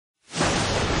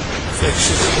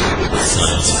fiction,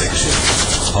 science fiction,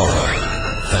 horror,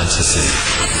 fantasy,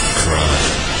 crime,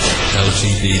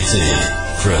 LGBT,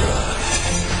 thriller.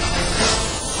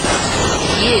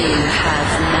 You have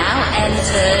now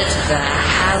entered the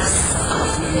House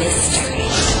of Mystery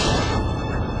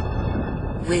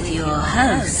with your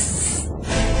hosts,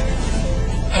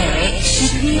 Eric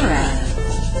Shapiro,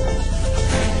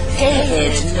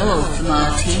 David North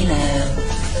Martino,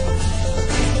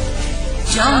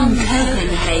 John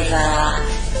Copenhaver,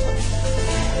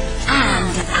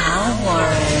 and Al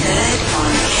Warren. Heard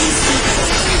on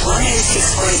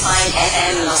 106.5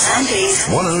 FM Los Angeles,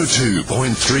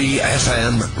 102.3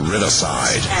 FM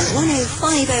Riverside, and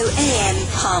 105.0 AM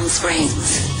Palm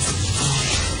Springs.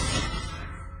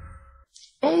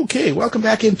 Okay, welcome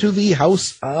back into the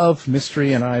House of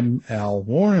Mystery, and I'm Al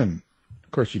Warren.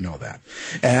 Of course, you know that.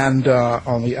 And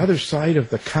on the other side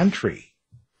of the country,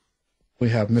 we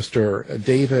have Mr.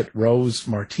 David Rose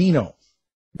Martino.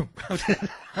 The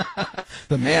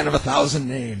man of 1,000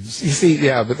 names. You see,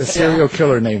 yeah, but the serial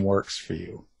killer name works for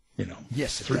you. You know,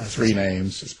 yes, it does. Three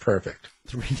names is perfect.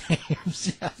 3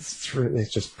 names, yes.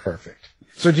 It's just perfect.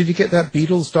 So did you get that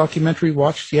Beatles documentary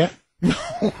watched yet? No,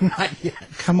 not yet.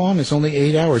 Come on, it's only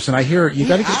 8 hours, and I hear you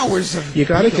got to get hours of you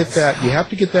got to get Beatles. that. You have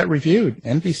to get that reviewed.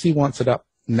 NBC wants it up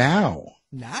now.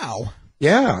 Now?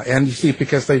 Yeah, and you see,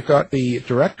 because they've got the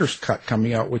director's cut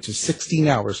coming out, which is 16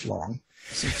 hours long.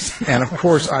 And, of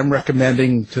course, I'm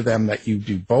recommending to them that you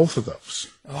do both of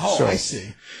those. Oh, so, I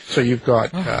see. So you've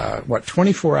got,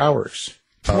 24 hours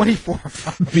 24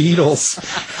 Beatles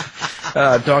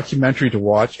documentary to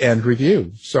watch and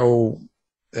review. So,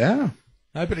 yeah.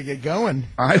 I better get going.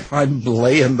 I'm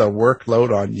laying the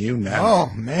workload on you now. Oh,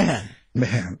 man.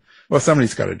 Man. Well,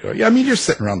 somebody's got to do it. Yeah, I mean, you're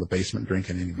sitting around the basement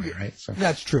drinking anyway, right? So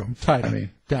That's true. I'm tired. I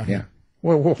mean, down yeah. here.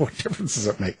 Well, what difference does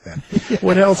it make then?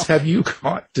 What else have you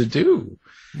got to do?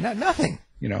 Nothing.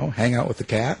 You know, hang out with the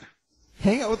cat?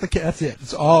 Hang out with the cat. That's it.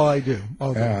 That's all I do.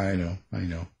 Yeah, I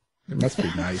know. It must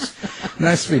be nice. It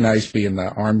must be nice being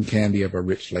the arm candy of a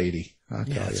rich lady. I'll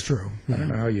tell That's you. true. I don't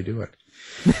know how you do it.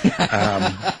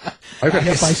 I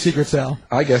guess my secret's Al.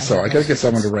 I guess so. I got to get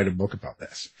someone to write a book about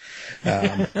this.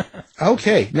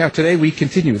 Okay. Now, today we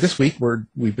continue. This week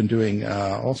we've been doing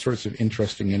all sorts of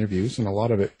interesting interviews, and a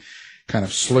lot of it kind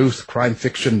of sleuth, crime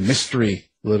fiction, mystery,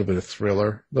 a little bit of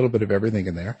thriller, a little bit of everything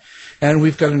in there. And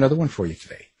we've got another one for you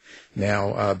today.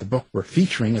 Now, the book we're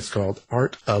featuring is called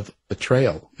Art of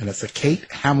Betrayal, and it's a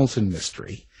Kate Hamilton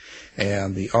mystery.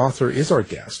 And the author is our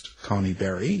guest, Connie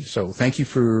Berry. So thank you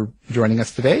for joining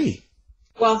us today.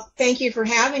 Well, thank you for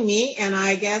having me. And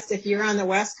I guess if you're on the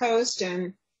West Coast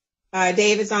and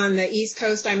Dave is on the East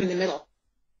Coast, I'm in the middle.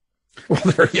 Well,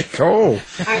 there you go.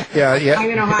 I'm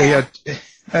in Ohio.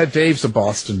 Yeah, Dave's a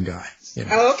Boston guy. You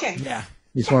know. Oh, okay. Yeah.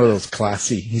 He's one of those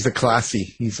classy. He's a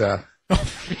classy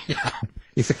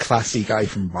guy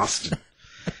from Boston.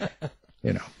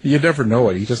 You know, you never know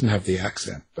it. He doesn't have the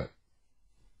accent, but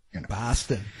you know.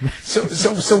 Boston.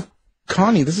 So,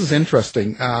 Connie, this is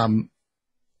interesting. Now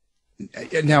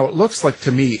it looks like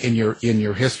to me in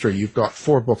your history, you've got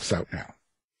 4 books out now.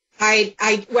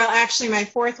 Well, actually, my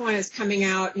 4th one is coming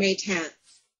out May 10th.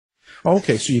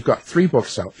 Okay, so you've got 3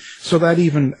 books out. So that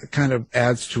even kind of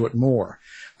adds to it more.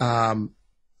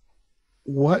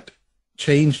 What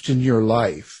changed in your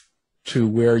life to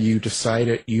where you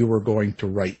decided you were going to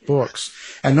write books?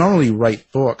 And not only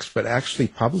write books, but actually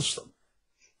publish them?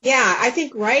 Yeah, I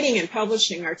think writing and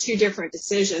publishing are 2 different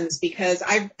decisions because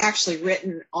I've actually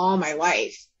written all my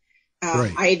life.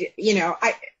 Right.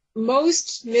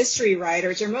 Most mystery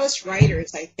writers, or most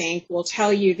writers, I think, will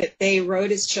tell you that they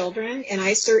wrote as children, and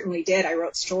I certainly did. I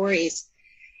wrote stories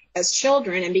as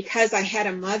children, and because I had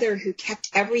a mother who kept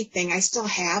everything, I still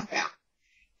have them.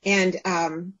 And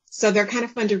so they're kind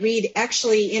of fun to read.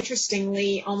 Actually,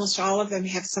 interestingly, almost all of them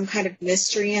have some kind of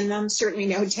mystery in them, certainly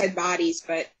no dead bodies,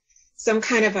 but some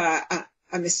kind of a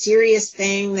mysterious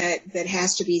thing that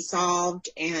has to be solved.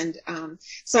 And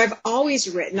so I've always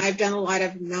written. I've done a lot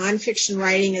of nonfiction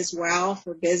writing as well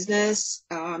for business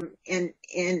and in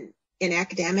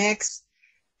academics.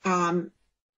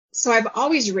 So I've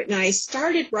always written. I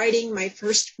started writing my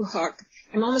first book.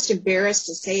 I'm almost embarrassed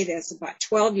to say this, about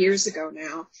 12 years ago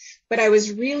now, but I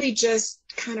was really just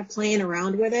kind of playing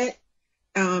around with it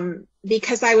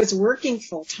because I was working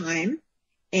full time.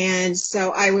 And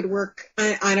so I would work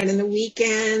on it in the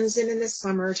weekends and in the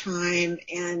summertime.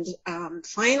 And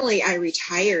finally I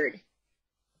retired.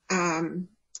 And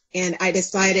I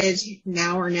decided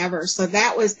now or never. So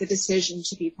that was the decision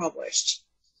to be published.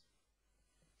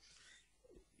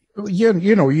 Yeah,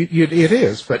 it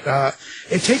is, but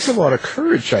it takes a lot of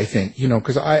courage, I think,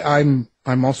 because I'm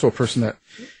also a person that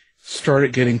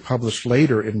started getting published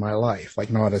later in my life, like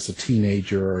not as a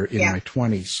teenager or in Yeah. my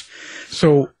 20s.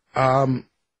 So,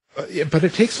 but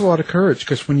it takes a lot of courage,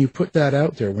 because when you put that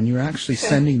out there, when you're actually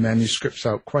sending manuscripts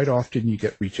out, quite often you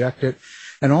get rejected.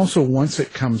 And also, once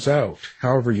it comes out,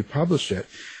 however you publish it,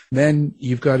 then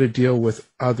you've got to deal with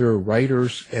other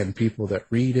writers and people that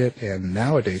read it. And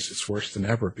nowadays it's worse than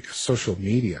ever because social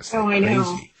media is Oh, like I know.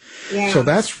 crazy. Yeah. So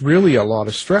that's really a lot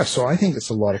of stress. So I think it's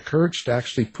a lot of courage to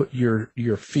actually put your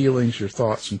feelings, your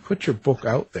thoughts, and put your book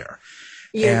out there.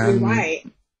 You're right.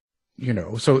 You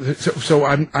know, so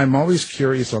I'm always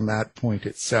curious on that point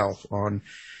itself. On,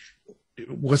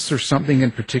 was there something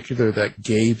in particular that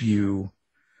gave you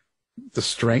the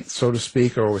strength, so to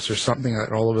speak, or was there something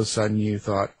that all of a sudden you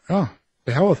thought, oh,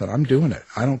 the hell with it, I'm doing it,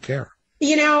 I don't care?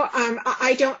 You know,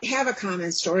 I don't have a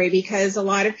common story, because a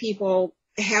lot of people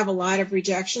have a lot of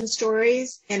rejection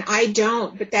stories, and I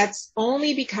don't, but that's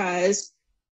only because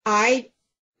I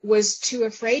was too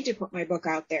afraid to put my book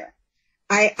out there.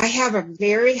 I have a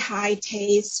very high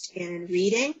taste in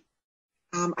reading.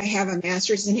 I have a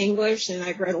master's in English, and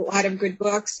I've read a lot of good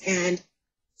books, and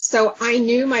so I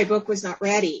knew my book was not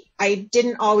ready. I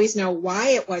didn't always know why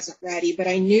it wasn't ready, but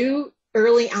I knew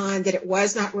early on that it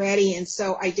was not ready, and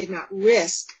so I did not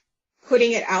risk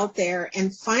putting it out there.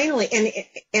 And finally,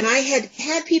 and I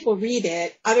had people read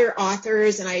it, other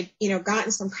authors, and I,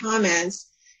 gotten some comments.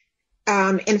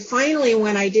 And finally,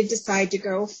 when I did decide to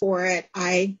go for it,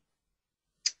 I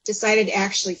decided to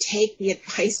actually take the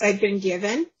advice I'd been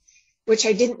given, which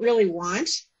I didn't really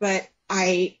want, but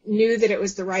I knew that it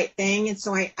was the right thing. And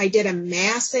so I did a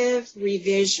massive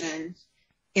revision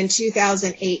in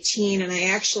 2018, and I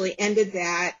actually ended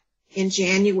that in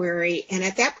January. And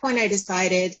at that point, I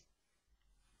decided,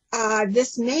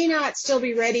 this may not still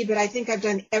be ready, but I think I've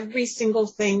done every single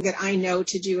thing that I know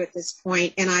to do at this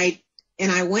point. And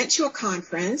I went to a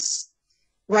conference,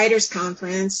 writer's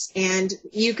conference, and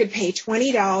you could pay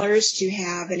 $20 to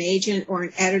have an agent or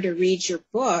an editor read your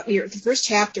book, the first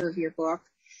chapter of your book.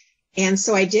 And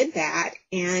so I did that,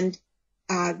 and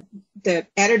the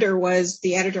editor was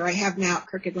the editor I have now at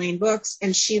Crooked Lane Books,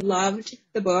 and she loved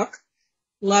the book,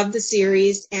 loved the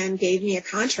series, and gave me a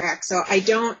contract. So I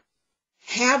don't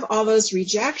have all those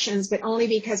rejections, but only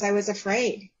because I was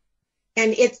afraid.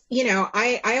 And it's,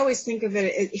 I always think of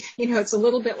it, it's a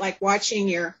little bit like watching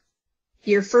your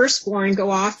firstborn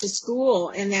go off to school,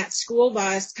 and that school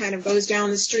bus kind of goes down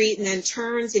the street and then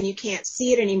turns, and you can't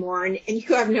see it anymore, and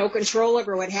you have no control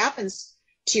over what happens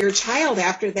to your child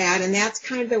after that. And that's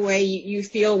kind of the way you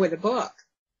feel with a book,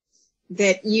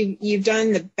 that you've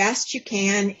done the best you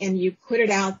can, and you put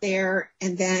it out there,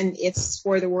 and then it's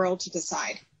for the world to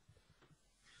decide.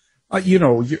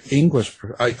 Your English,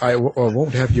 I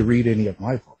won't have you read any of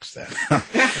my books then.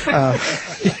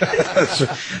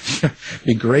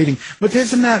 Be grading. But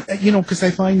isn't that, because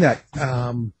I find that,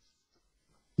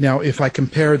 now if I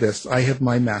compare this, I have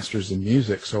my master's in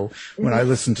music. So when I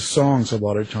listen to songs, a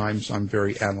lot of times I'm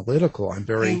very analytical.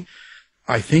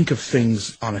 I think of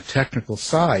things on a technical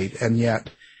side, and yet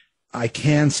I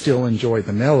can still enjoy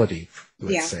the melody,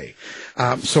 let's say.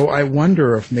 So I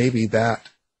wonder if maybe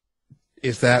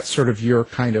is that sort of your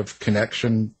kind of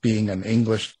connection, being an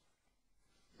English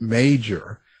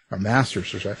major, or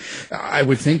master's or something? I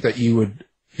would think that you would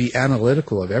be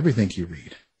analytical of everything you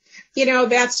read.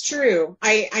 That's true.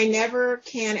 I never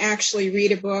can actually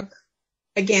read a book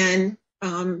again,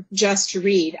 just to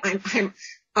read. I'm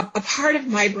a part of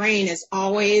my brain is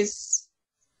always,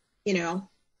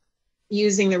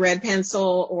 using the red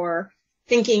pencil or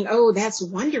thinking, oh, that's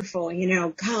wonderful.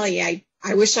 Golly, I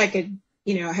wish I could,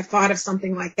 have thought of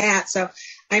something like that. So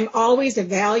I'm always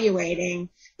evaluating,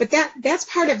 but that's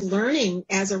part of learning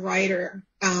as a writer.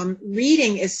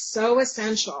 Reading is so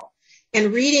essential,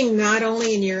 and reading not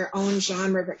only in your own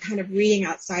genre, but kind of reading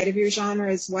outside of your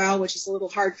genre as well, which is a little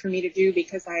hard for me to do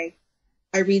because I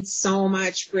read so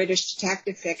much British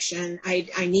detective fiction.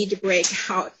 I need to break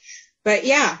out, but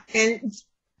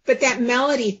but that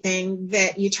melody thing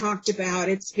that you talked about,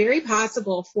 it's very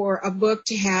possible for a book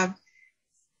to have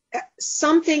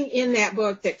something in that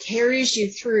book that carries you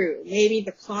through, maybe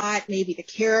the plot, maybe the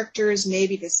characters,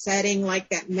 maybe the setting, like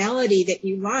that melody that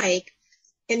you like,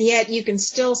 and yet you can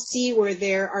still see where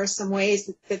there are some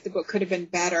ways that the book could have been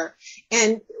better.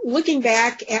 And looking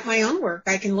back at my own work,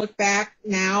 I can look back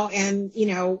now and,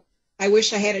 I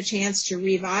wish I had a chance to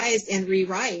revise and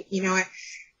rewrite.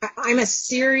 I'm a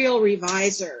serial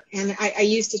reviser, and I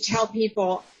used to tell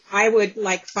people I would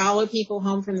follow people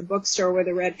home from the bookstore with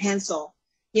a red pencil,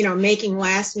 making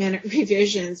last minute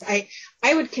revisions. I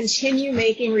would continue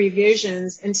making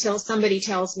revisions until somebody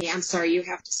tells me, I'm sorry, you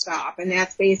have to stop. And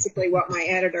that's basically what my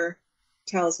editor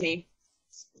tells me.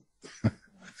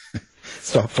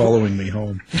 Stop following me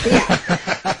home.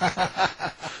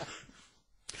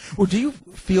 Well, do you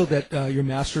feel that your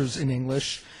master's in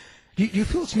English, do you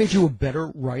feel it's made you a better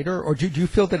writer, or do you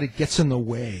feel that it gets in the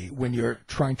way when you're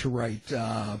trying to write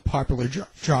popular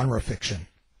genre fiction?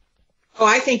 Oh,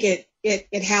 I think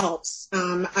it helps.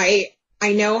 I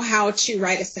know how to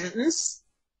write a sentence.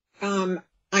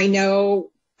 I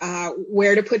know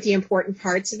where to put the important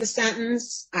parts of a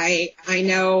sentence. I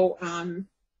know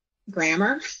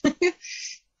grammar.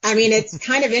 I mean, it's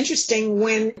kind of interesting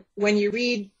when you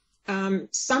read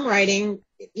some writing,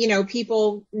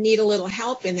 people need a little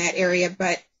help in that area,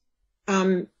 but,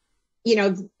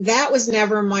 that was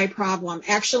never my problem.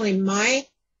 Actually, my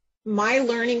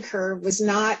learning curve was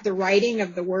not the writing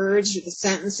of the words or the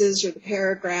sentences or the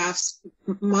paragraphs.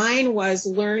 Mine was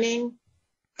learning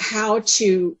how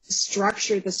to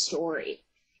structure the story.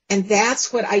 And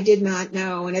that's what I did not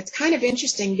know. And it's kind of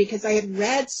interesting because I had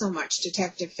read so much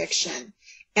detective fiction.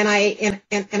 And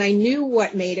I knew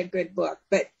what made a good book,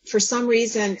 but for some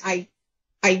reason I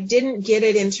didn't get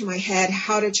it into my head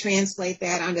how to translate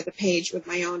that onto the page with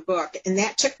my own book, and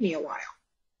that took me a while.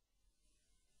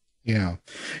 Yeah,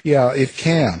 it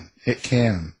can.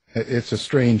 It's a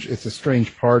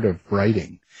strange part of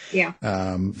writing. Yeah.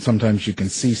 Sometimes you can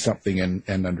see something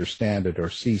and understand it, or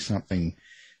see something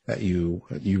that you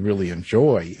really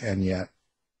enjoy, and yet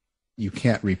you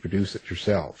can't reproduce it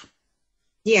yourself.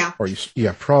 Yeah. Or you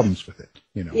have problems with it,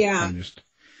 Yeah.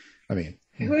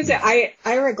 Who's it?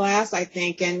 Ira Glass, I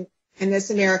think, and This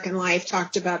American Life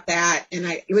talked about that, and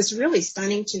it was really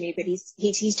stunning to me. But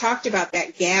he's talked about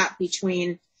that gap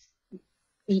between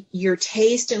your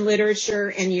taste in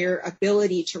literature and your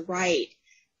ability to write,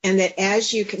 and that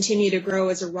as you continue to grow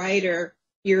as a writer,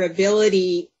 your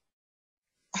ability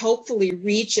hopefully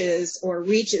reaches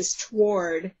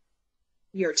toward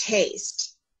your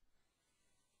taste.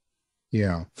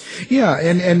 Yeah,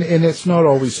 and it's not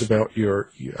always about your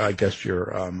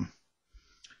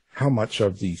how much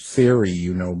of the theory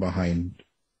behind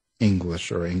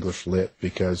English or English lit,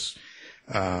 because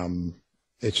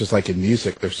it's just like in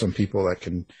music. There's some people that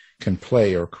can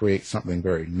play or create something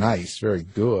very nice, very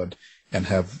good, and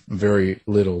have very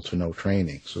little to no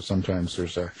training. So sometimes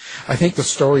I think the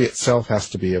story itself has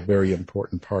to be a very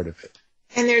important part of it.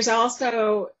 And there's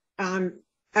also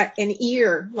an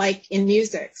ear, like in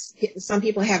music. Some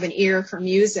people have an ear for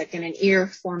music and an ear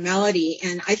for melody,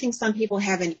 and I think some people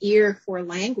have an ear for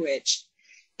language.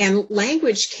 And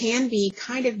language can be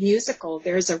kind of musical.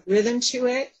 There's a rhythm to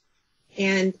it,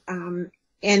 and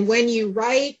when you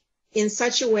write in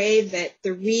such a way that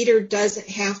the reader doesn't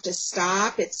have to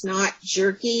stop, it's not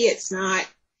jerky,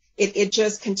 it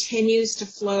just continues to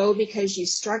flow because you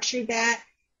structured that.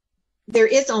 There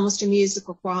is almost a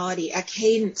musical quality, a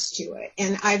cadence to it.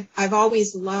 And I've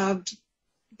always loved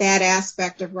that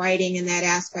aspect of writing and that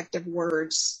aspect of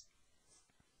words.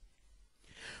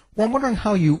 Well, I'm wondering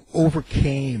how you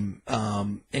overcame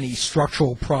any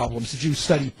structural problems. Did you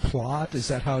study plot? Is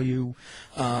that how you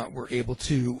were able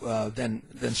to then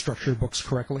structure books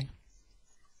correctly?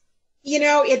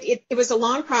 It was a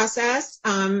long process.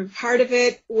 Part of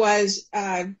it was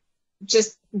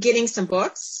just getting some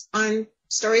books on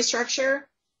story structure.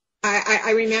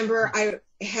 I remember I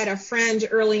had a friend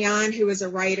early on who was a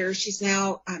writer. She's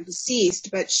now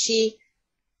deceased, but she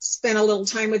spent a little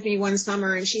time with me one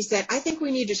summer, and she said, I think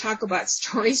we need to talk about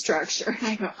story structure. And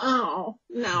I go, oh,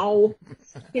 no.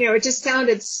 It just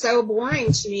sounded so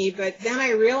boring to me. But then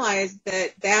I realized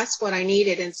that that's what I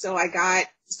needed. And so I got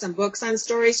some books on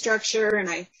story structure, and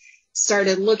I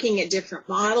started looking at different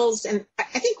models. And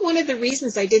I think one of the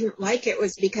reasons I didn't like it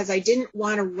was because I didn't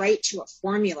want to write to a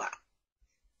formula.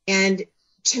 And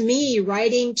to me,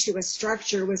 writing to a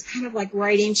structure was kind of like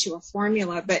writing to a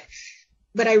formula.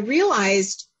 But I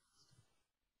realized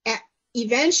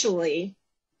eventually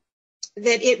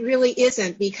that it really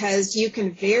isn't, because you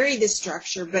can vary the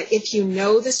structure, but if you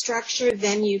know the structure,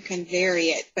 then you can vary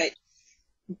it.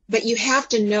 But you have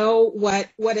to know what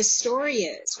a story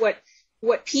is,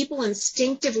 what people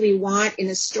instinctively want in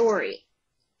a story.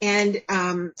 And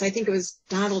I think it was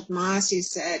Donald Moss who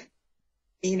said,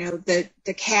 the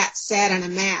cat sat on a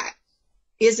mat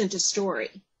isn't a story.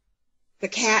 The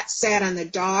cat sat on the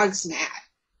dog's mat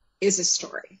is a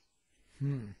story.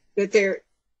 But there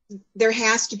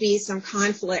has to be some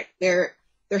conflict. There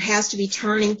has to be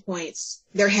turning points.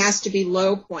 There has to be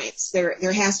low points. There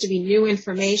has to be new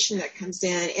information that comes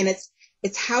in, and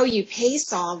it's how you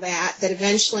pace all that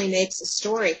eventually makes a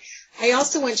story. I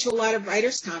also went to a lot of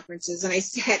writers' conferences, and I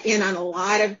sat in on a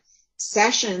lot of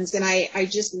sessions, and I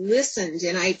just listened,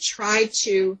 and I tried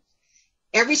to,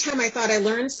 every time I thought I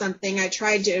learned something, I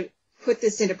tried to put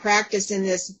this into practice in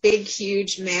this big,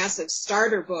 huge, massive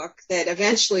starter book that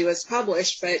eventually was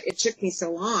published, but it took me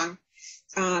so long.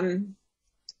 And,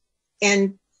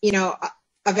 you know,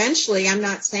 eventually, I'm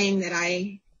not saying that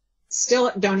I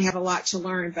still don't have a lot to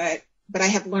learn, but I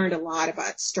have learned a lot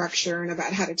about structure and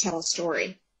about how to tell a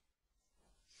story.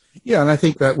 Yeah, and I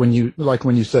think that when you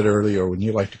said earlier, when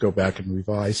you like to go back and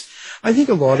revise, I think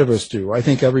a lot of us do. I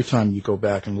think every time you go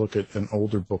back and look at an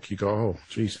older book, you go, oh,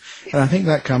 geez. And I think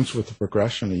that comes with the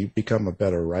progression. You become a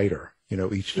better writer, you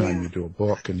know, each time you do a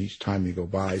book and each time you go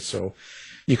by. So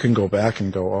you can go back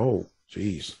and go, oh,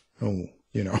 geez, oh,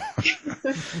 you know.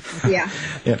 Yeah.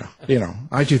 You know,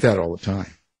 I do that all the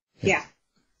time. Yeah.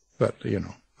 But, you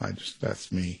know,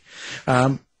 that's me.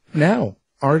 Now,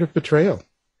 Art of Betrayal.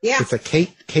 Yeah. It's a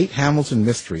Kate Hamilton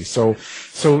mystery. So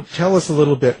tell us a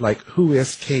little bit, like, who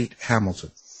is Kate Hamilton?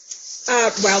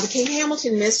 Well, the Kate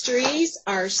Hamilton mysteries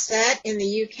are set in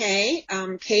the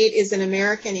UK. Kate is an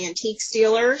American antique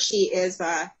dealer. She is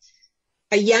a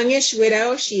youngish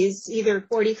widow. She's either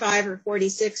 45 or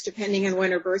 46, depending on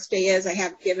when her birthday is. I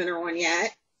haven't given her one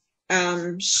yet.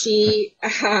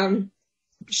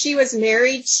 She was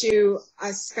married to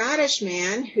a Scottish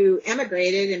man who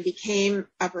emigrated and became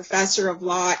a professor of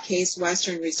law at Case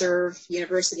Western Reserve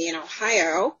University in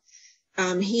Ohio.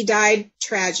 He died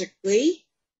tragically,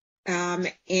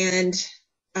 and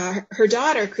her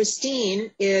daughter,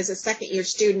 Christine, is a second-year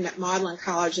student at Magdalen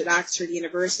College at Oxford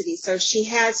University, so she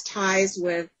has ties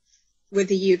with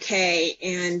the UK,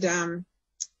 and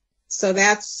so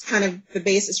that's kind of the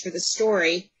basis for the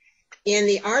story. In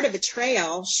The Art of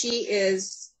Betrayal, she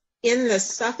is in the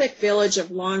Suffolk village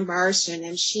of Long Barston,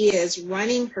 and she is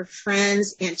running her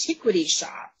friend's antiquity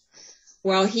shop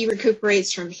while he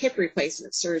recuperates from hip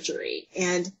replacement surgery.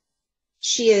 And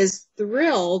she is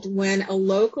thrilled when a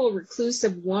local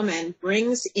reclusive woman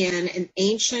brings in an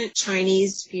ancient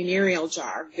Chinese funereal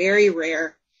jar, very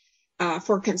rare,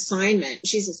 for consignment.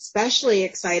 She's especially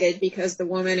excited because the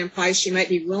woman implies she might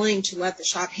be willing to let the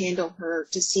shop handle her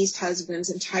deceased husband's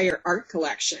entire art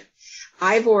collection.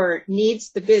 Ivor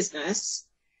needs the business.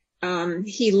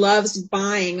 He loves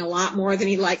buying a lot more than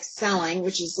he likes selling,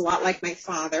 which is a lot like my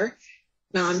father.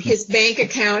 His bank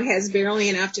account has barely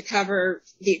enough to cover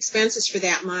the expenses for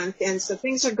that month, and so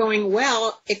things are going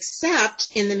well,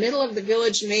 except in the middle of the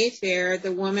village Mayfair,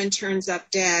 the woman turns up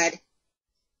dead.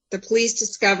 The police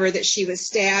discover that she was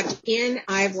stabbed in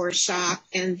Ivor's shop,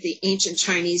 and the ancient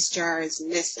Chinese jar is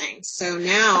missing. So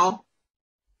now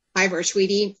Ivor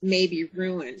Tweedy may be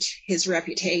ruined, his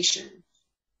reputation.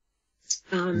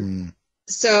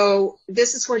 So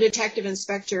this is where Detective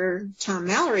Inspector Tom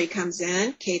Mallory comes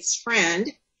in, Kate's friend.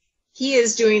 He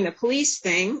is doing the police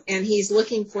thing, and he's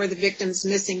looking for the victim's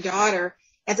missing daughter.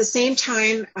 At the same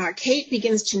time, Kate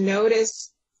begins to notice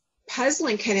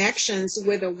puzzling connections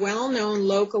with a well-known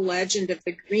local legend of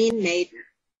the Green Maiden.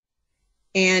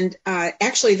 And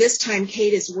actually, this time,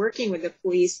 Kate is working with the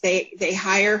police. They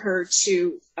hire her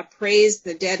to appraise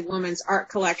the dead woman's art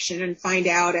collection and find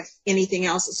out if anything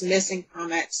else is missing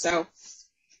from it. So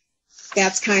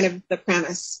that's kind of the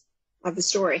premise of the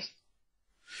story.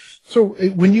 So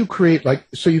when you create,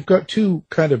 so you've got two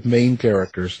kind of main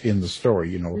characters in the story,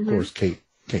 you know, of course, Kate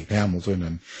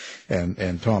Hamilton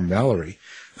and Tom Mallory.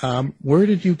 Where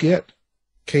did you get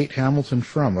Kate Hamilton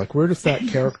from? Like, where does that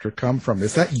character come from?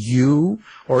 Is that you,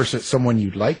 or is it someone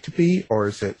you'd like to be, or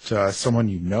is it someone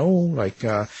you know? Like,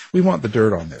 we want the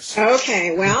dirt on this.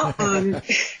 Okay, well,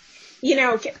 you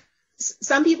know,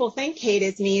 some people think Kate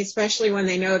is me, especially when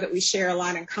they know that we share a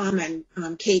lot in common.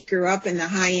 Kate grew up in the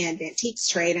high-end antiques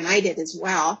trade, and I did as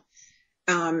well.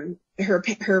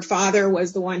 Her father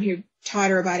was the one who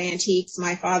taught her about antiques.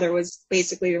 My father was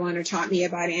basically the one who taught me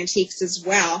about antiques as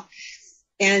well.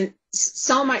 And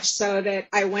so much so that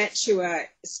I went to a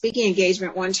speaking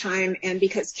engagement one time, and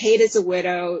because Kate is a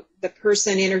widow, the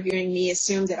person interviewing me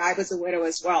assumed that I was a widow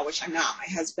as well, which I'm not.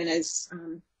 My husband is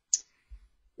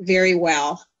very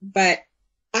well. But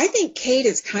I think Kate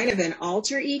is kind of an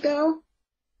alter ego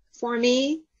for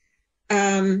me.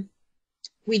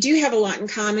 We do have a lot in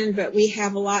common, but we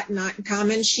have a lot not in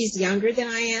common. She's younger than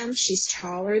I am. She's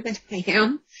taller than I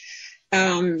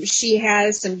am. She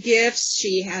has some gifts.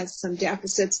 She has some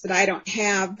deficits that I don't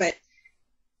have. But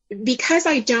because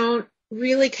I don't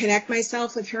really connect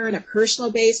myself with her on a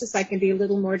personal basis, I can be a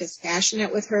little more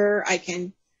dispassionate with her. I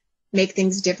can make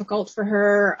things difficult for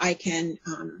her. I can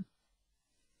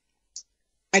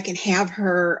have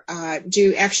her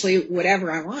do actually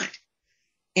whatever I want.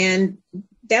 And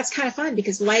that's kind of fun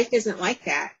because life isn't like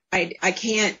that. I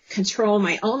can't control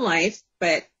my own life,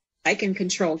 but I can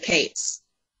control Kate's.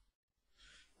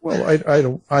 Well,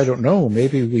 I don't know.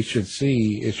 Maybe we should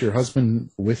see. Is your husband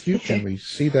with you? Can we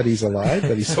see that he's alive?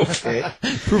 That he's okay?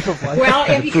 Proof of life. Well,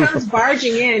 if he comes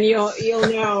barging in, you'll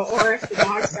know, or if the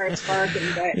dog starts barking.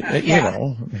 But You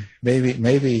know,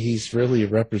 maybe he's really a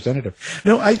representative.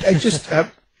 No, I just.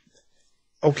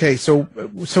 Okay, so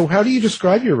how do you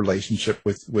describe your relationship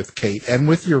with Kate and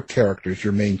with your characters,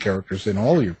 your main characters in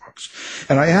all your books?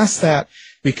 And I ask that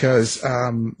because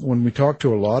when we talk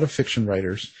to a lot of fiction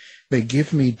writers, they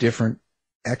give me different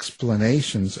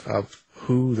explanations of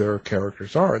who their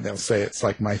characters are. And they'll say it's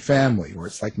like my family, or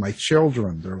it's like my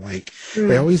children. They're like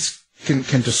they always can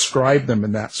describe them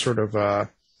in that sort of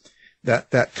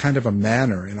that kind of a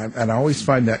manner, and I always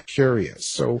find that curious.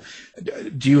 So,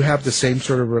 do you have the same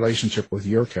sort of relationship with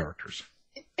your characters?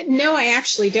 No, I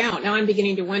actually don't. Now I'm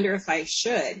beginning to wonder if I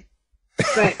should,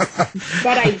 but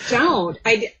I don't.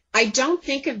 I don't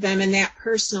think of them in that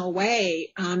personal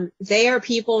way. They are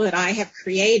people that I have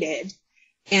created,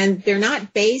 and they're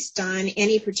not based on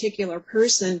any particular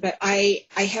person, but I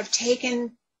have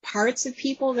taken parts of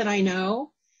people that I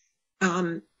know,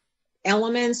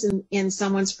 elements in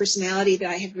someone's personality that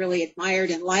I have really admired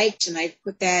and liked, and I've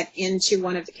put that into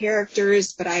one of the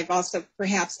characters, but I've also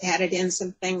perhaps added in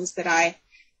some things that I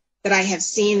have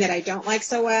seen that I don't like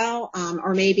so well,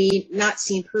 or maybe not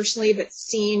seen personally, but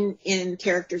seen in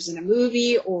characters in a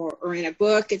movie or in a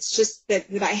book. It's just that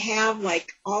I have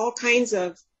like all kinds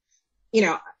of,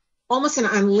 almost an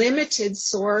unlimited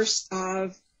source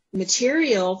of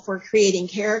material for creating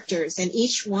characters, and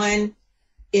each one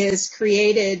is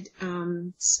created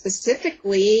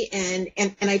specifically, and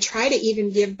I try to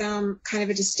even give them kind of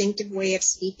a distinctive way of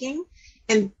speaking,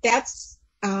 and that's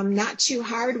not too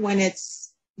hard when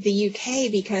it's the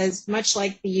UK, because much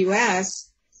like the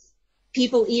US,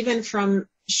 people even from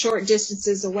short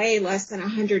distances away, less than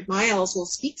 100 miles, will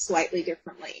speak slightly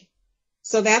differently.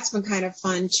 So that's been kind of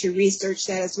fun to research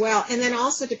that as well. And then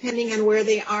also depending on where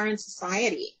they are in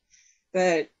society,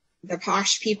 the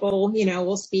posh people,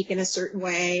 will speak in a certain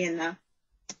way, and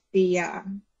the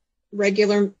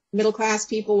regular middle class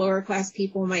people, lower class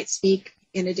people might speak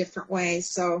in a different way.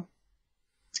 So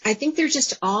I think they're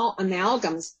just all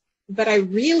amalgams. But I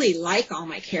really like all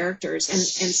my characters, and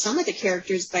some of the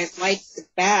characters that I like the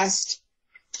best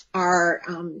are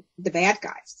the bad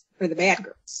guys or the bad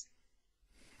girls.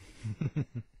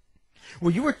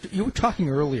 Well, you were talking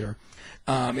earlier,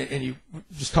 and you were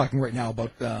just talking right now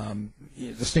about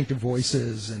distinctive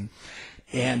voices, and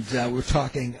we were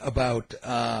talking about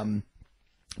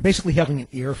basically having an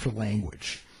ear for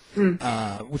language.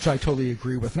 Which I totally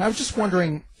agree with. And I was just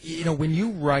wondering, when you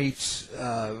write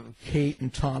Kate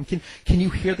and Tom, can you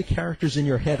hear the characters in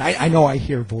your head? I know I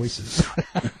hear voices.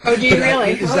 Oh, do you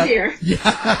really? Dear.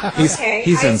 Yeah.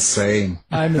 He's insane.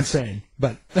 I'm insane,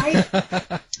 but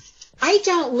I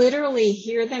don't literally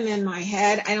hear them in my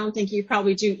head. I don't think you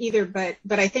probably do either, but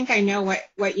I think I know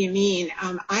what you mean.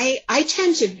 I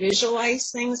tend to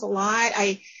visualize things a lot.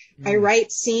 I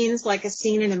write scenes like a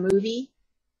scene in a movie.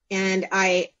 And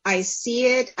I see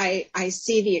it, I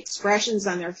see the expressions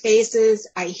on their faces,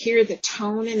 I hear the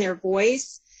tone in their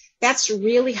voice. That's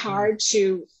really hard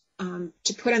to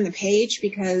put on the page,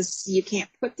 because you can't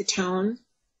put the tone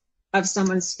of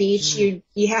someone's speech.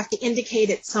 You have to indicate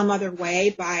it some other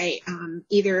way by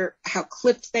either how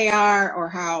clipped they are or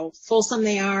how fulsome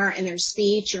they are in their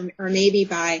speech, or maybe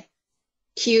by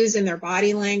cues in their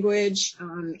body language,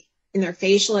 in their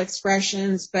facial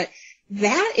expressions. But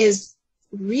that is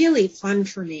really fun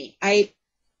for me.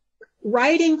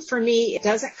 Writing for me, it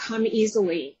doesn't come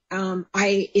easily.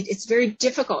 It's very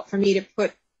difficult for me to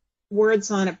put words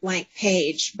on a blank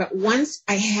page, but once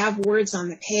I have words on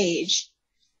the page,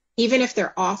 even if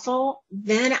they're awful,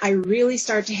 then I really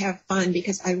start to have fun,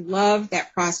 because I love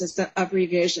that process of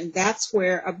revision. That's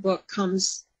where a book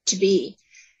comes to be.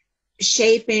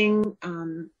 Shaping,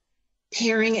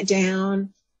 paring it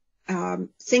down,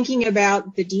 thinking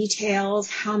about the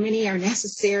details, how many are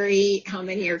necessary, how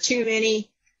many are too many.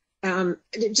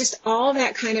 Just all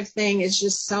that kind of thing is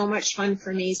just so much fun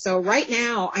for me. So right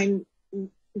now I'm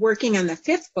working on the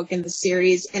 5th book in the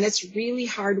series, and it's really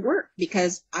hard work,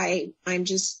 because I'm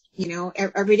just,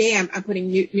 every day I'm putting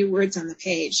new words on the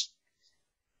page.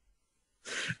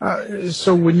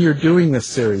 So when you're doing this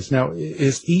series, now,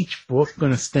 is each book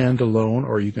going to stand alone,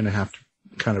 or are you going to have to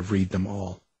kind of read them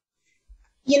all?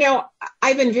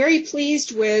 I've been very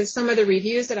pleased with some of the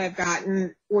reviews that I've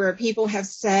gotten where people have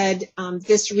said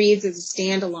this reads as a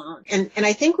standalone. And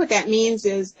I think what that means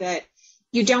is that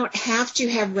you don't have to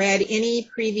have read any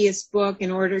previous book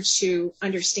in order to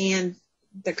understand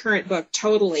the current book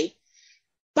totally.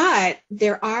 But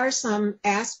there are some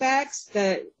aspects,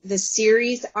 the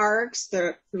series arcs,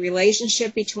 the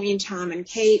relationship between Tom and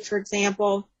Kate, for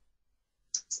example.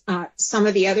 Some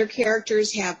of the other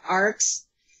characters have arcs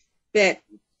that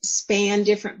span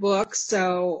different books.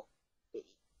 So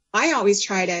I always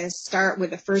try to start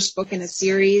with the first book in a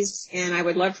series, and I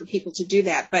would love for people to do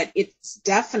that, but it's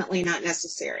definitely not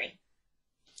necessary.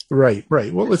 Right.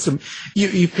 Well, listen,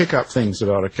 you pick up things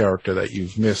about a character that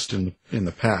you've missed in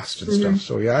the past and stuff.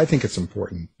 So yeah, I think it's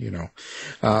important.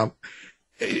 Do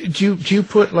you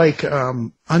put like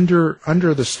under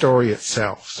the story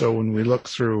itself? So when we look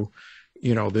through,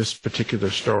 this particular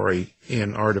story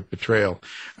in Art of Betrayal,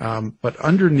 but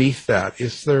underneath that,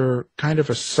 is there kind of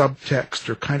a subtext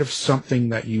or kind of something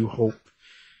that you hope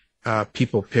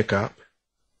people pick up?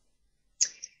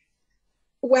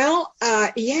 Well,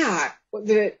 yeah.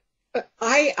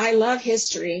 I love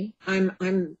history.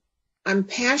 I'm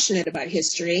passionate about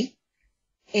history,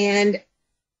 and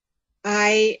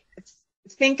I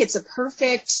think it's a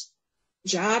perfect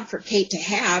job for Kate to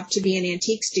have, to be an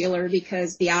antiques dealer,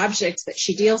 because the objects that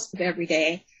she deals with every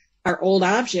day are old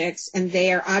objects, and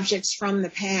they are objects from the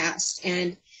past,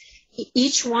 and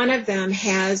each one of them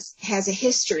has a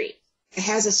history. It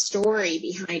has a story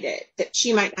behind it that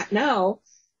she might not know,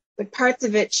 but parts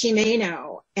of it she may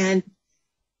know. And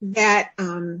that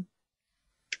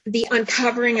the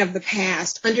uncovering of the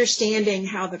past, understanding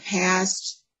how the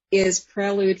past is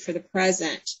prelude for the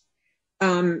present,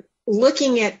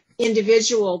 looking at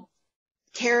individual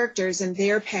characters and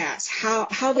their past,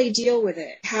 how they deal with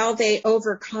it, how they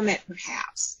overcome it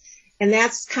perhaps. And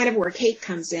that's kind of where Kate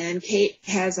comes in. Kate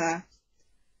has a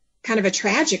kind of a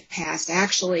tragic past,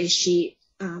 actually. She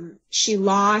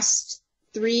lost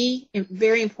 3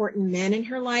 very important men in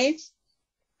her life.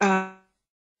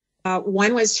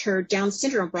 One was her Down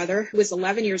syndrome brother, who was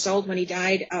 11 years old when he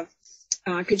died of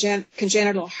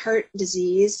congenital heart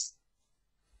disease.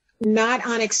 Not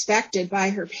unexpected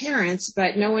by her parents,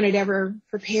 but no one had ever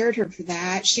prepared her for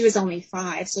that. She was only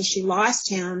 5, so she lost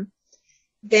him.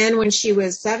 Then when she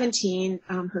was 17,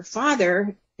 her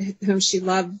father, whom she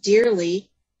loved dearly,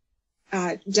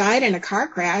 died in a car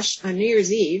crash on New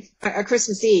Year's Eve,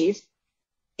 Christmas Eve.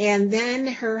 And then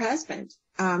her husband,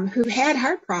 who had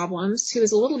heart problems, who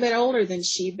was a little bit older than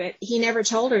she, but he never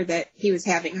told her that he was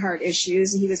having heart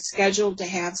issues. He was scheduled to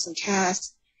have some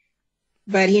tests,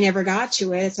 but he never got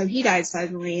to it, so he died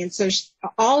suddenly. And so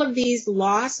all of these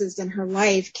losses in her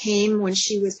life came when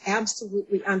she was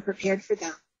absolutely unprepared for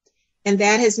them. And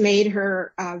that has made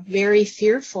her very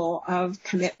fearful of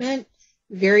commitment,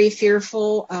 very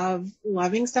fearful of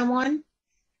loving someone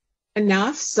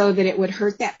enough so that it would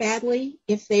hurt that badly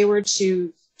if they were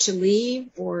to leave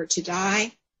or to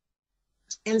die.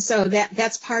 And so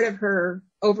that's part of her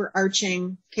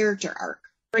overarching character arc,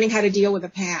 learning how to deal with the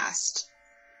past.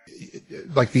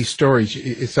 Like these stories,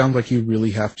 it sounds like you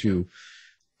really have to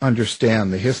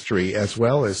understand the history as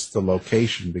well as the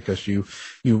location, because you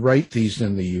write these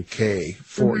in the UK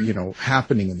for,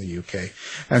 happening in the UK.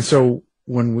 And so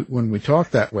when we talk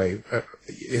that way,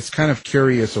 it's kind of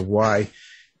curious of why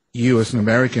you as an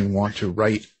American want to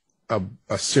write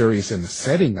a series in the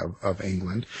setting of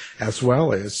England, as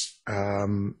well as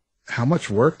how much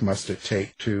work must it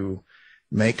take to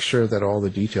make sure that all the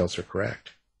details are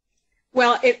correct?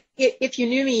 Well, if you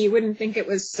knew me, you wouldn't think it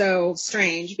was so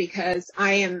strange, because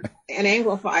I am an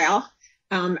Anglophile,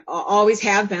 always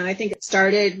have been. I think it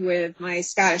started with my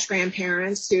Scottish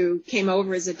grandparents, who came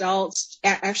over as adults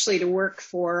actually to work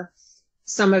for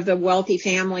some of the wealthy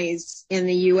families in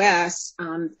the U.S.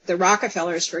 The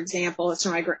Rockefellers, for example, that's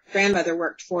where my grandmother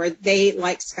worked for. They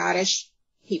liked Scottish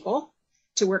people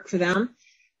to work for them.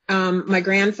 My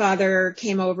grandfather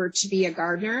came over to be a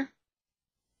gardener.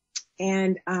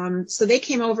 And so they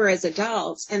came over as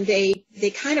adults, and they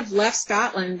kind of left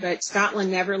Scotland, but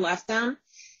Scotland never left them.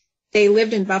 They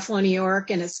lived in Buffalo, New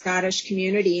York, in a Scottish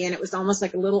community, and it was almost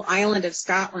like a little island of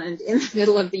Scotland in the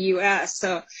middle of the U.S.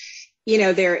 So,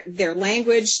 their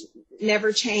language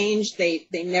never changed. They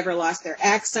never lost their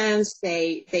accents.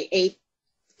 They ate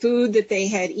food that they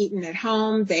had eaten at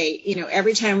home.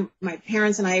 Every time my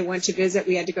parents and I went to visit,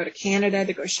 we had to go to Canada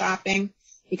to go shopping,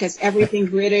 because everything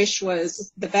British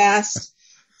was the best.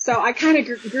 So I kind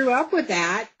of grew up with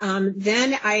that.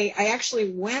 Then I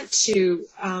actually went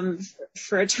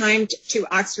for a time to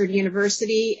Oxford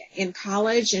University in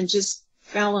college, and just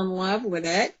fell in love with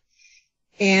it.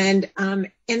 And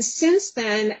since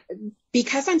then,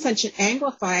 because I'm such an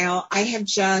Anglophile, I have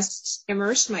just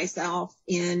immersed myself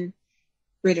in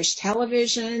British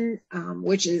television,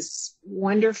 which is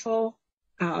wonderful.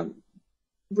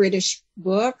 British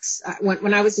books.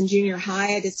 When I was in junior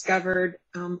high, I discovered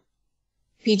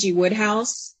P.G.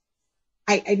 Wodehouse.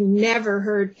 I'd never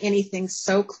heard anything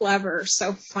so clever,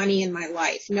 so funny in my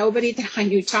life. Nobody that I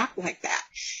knew talked like that.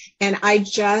 And I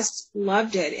just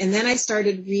loved it. And then I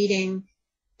started reading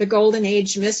the Golden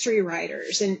Age mystery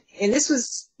writers. And this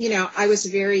was, I was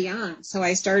very young. So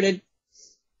I started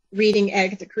reading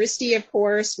Agatha Christie, of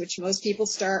course, which most people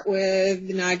start with,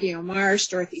 Nagia Marsh,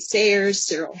 Dorothy Sayers,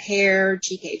 Cyril Hare,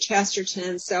 G.K.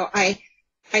 Chesterton. So I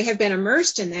have been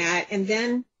immersed in that. And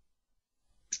then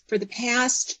for the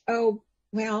past,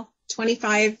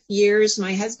 25 years,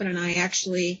 my husband and I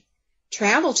actually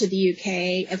travel to the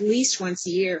UK at least once a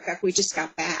year. In fact, we just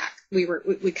got back. We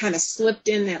kind of slipped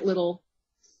in that little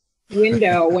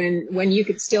window when you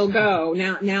could still go.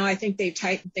 Now I think they've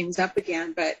tightened things up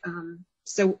again, but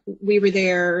so we were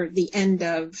there the end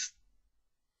of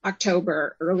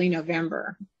October, early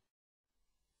November.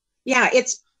 Yeah,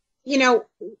 it's,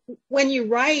 when you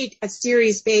write a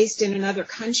series based in another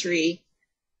country,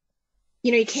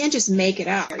 you can't just make it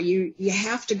up. You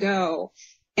have to go.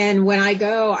 And when I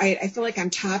go, I feel like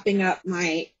I'm topping up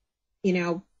my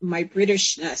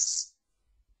Britishness,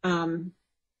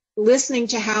 listening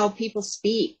to how people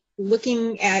speak,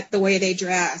 looking at the way they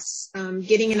dress,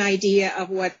 getting an idea of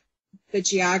what the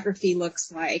geography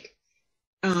looks like,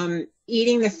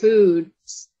 eating the food,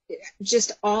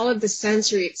 just all of the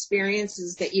sensory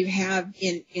experiences that you have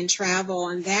in travel.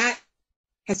 And that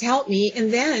has helped me.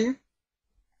 And then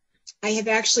I have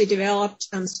actually developed,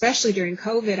 especially during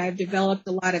COVID, I've developed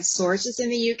a lot of sources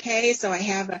in the UK. So I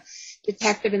have a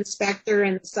detective inspector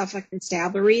in the Suffolk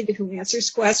Constabulary who answers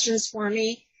questions for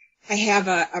me. I have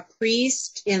a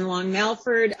priest in Long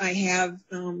Melford. I have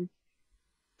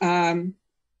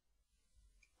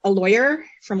a lawyer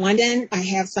from London. I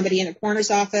have somebody in the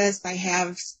coroner's office. I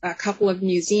have a couple of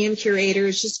museum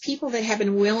curators, just people that have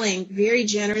been willing, very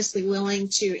generously willing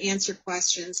to answer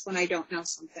questions when I don't know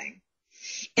something.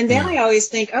 And then I always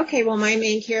think, okay, well, my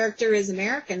main character is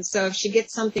American, so if she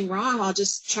gets something wrong, I'll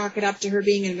just chalk it up to her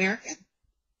being an American.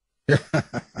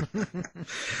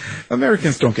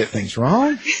 Americans don't get things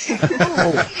wrong.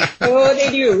 Oh, they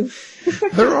do.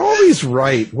 They're always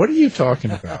right. What are you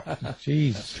talking about?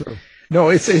 Jeez. True. No,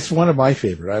 it's one of my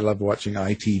favorite. I love watching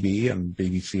ITV and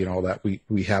BBC and all that.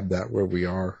 We have that where we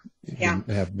are. Yeah.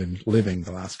 Have been living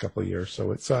the last couple of years,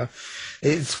 so it's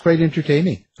quite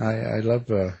entertaining. I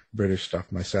love British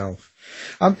stuff myself.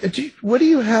 What do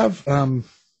you have? How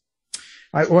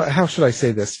should I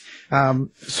say this?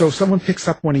 So someone picks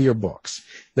up one of your books,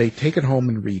 they take it home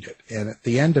and read it, and at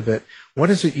the end of it, what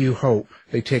is it you hope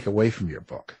they take away from your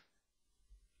book?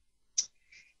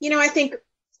 I think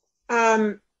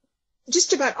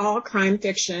just about all crime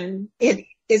fiction, it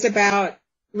is about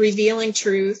revealing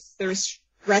truth. There's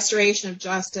restoration of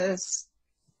justice.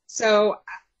 So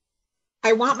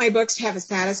I want my books to have a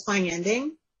satisfying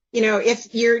ending.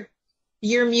 If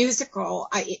you're musical,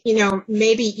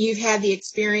 maybe you've had the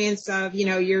experience of,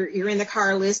 you're in the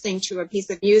car listening to a piece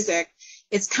of music.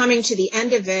 It's coming to the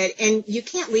end of it, and you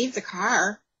can't leave the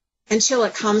car until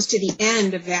it comes to the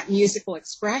end of that musical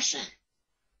expression,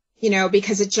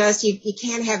 because it just, you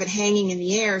can't have it hanging in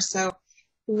the air. So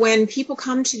when people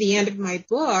come to the end of my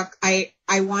book, I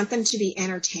want them to be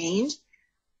entertained.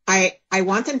 I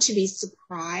want them to be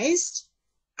surprised,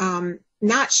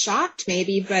 not shocked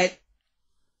maybe, but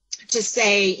to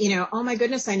say, oh my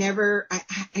goodness, I never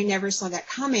saw that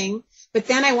coming. But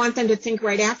then I want them to think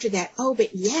right after that, oh,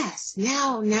 but yes,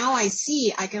 now I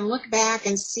see. I can look back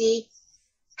and see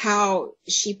how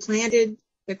she planted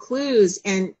the clues,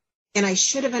 and I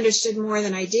should have understood more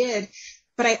than I did.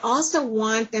 But I also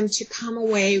want them to come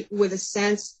away with a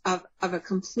sense of a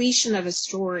completion of a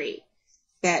story,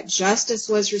 that justice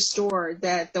was restored,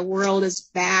 that the world is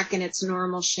back in its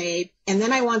normal shape. And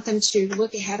then I want them to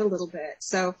look ahead a little bit.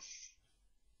 So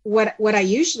what I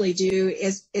usually do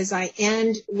is I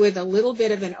end with a little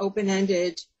bit of an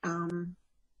open-ended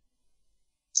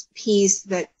piece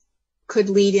that could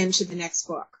lead into the next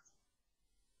book.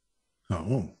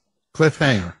 Oh,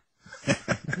 cliffhanger.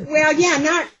 Well,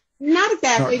 yeah, not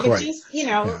exactly, Not but just,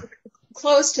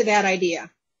 close to that idea.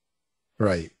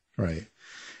 Right.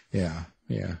 Yeah.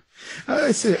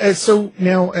 So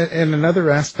now, and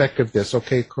another aspect of this,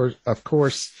 okay, of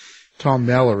course, Tom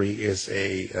Mallory is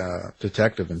a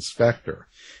detective inspector,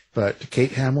 but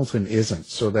Kate Hamilton isn't.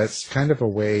 So that's kind of a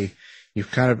way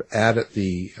you've kind of added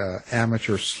the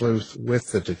amateur sleuth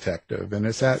with the detective. And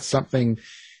is that something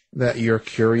that you're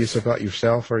curious about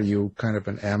yourself? Are you kind of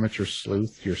an amateur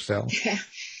sleuth yourself?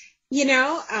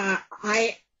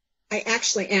 I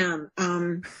actually am.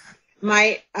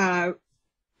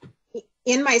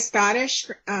 In my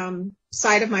Scottish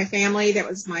side of my family, that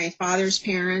was my father's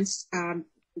parents.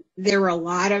 there were a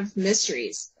lot of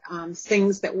mysteries,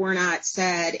 things that were not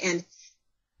said and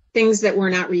things that were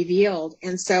not revealed.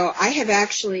 And so I have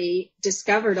actually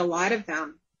discovered a lot of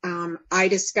them. I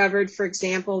discovered, for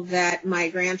example, that my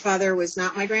grandfather was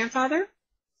not my grandfather.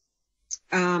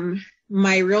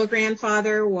 My real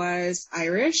grandfather was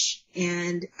Irish,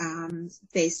 and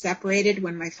they separated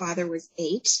when my father was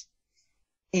 8.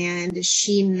 And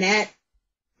she met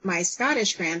my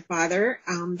Scottish grandfather.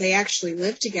 They actually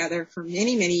lived together for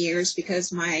many, many years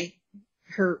because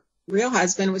her real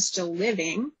husband was still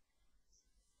living.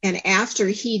 And after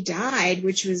he died,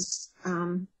 which was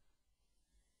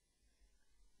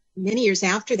many years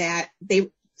after that,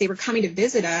 they were coming to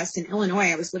visit us in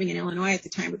Illinois. I was living in Illinois at the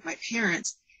time with my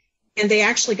parents. And they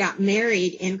actually got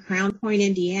married in Crown Point,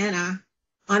 Indiana,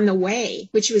 on the way,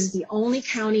 which was the only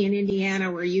county in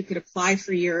Indiana where you could apply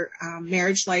for your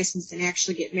marriage license and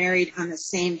actually get married on the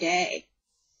same day.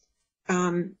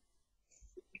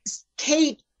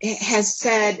 Kate has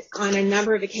said on a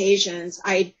number of occasions,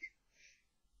 I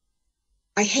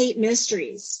hate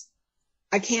mysteries.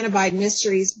 I can't abide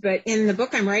mysteries. But in the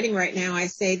book I'm writing right now, I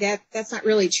say that that's not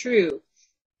really true.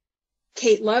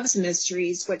 Kate loves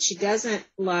mysteries. What she doesn't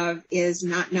love is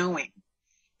not knowing.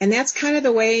 And that's kind of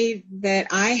the way that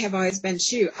I have always been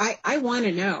too. I want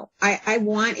to know. I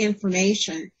want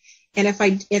information. And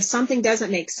if something doesn't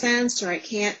make sense or I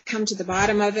can't come to the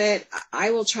bottom of it,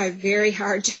 I will try very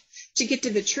hard to get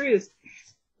to the truth.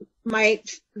 My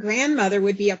grandmother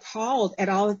would be appalled at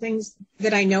all the things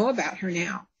that I know about her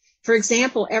now. For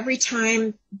example, every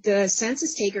time the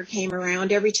census taker came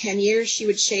around, every 10 years, she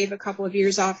would shave a couple of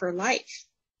years off her life.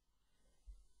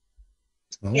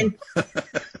 Oh.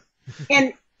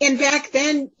 And back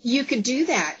then you could do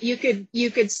that. You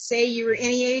could say you were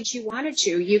any age you wanted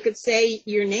to. You could say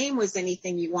your name was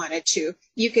anything you wanted to.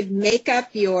 You could make up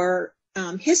your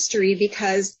history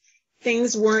because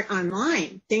things weren't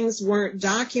online. Things weren't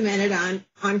documented on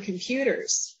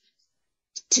computers.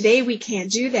 Today we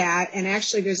can't do that, and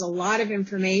actually there's a lot of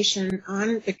information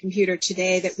on the computer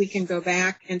today that we can go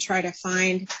back and try to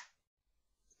find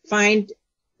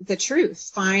the truth,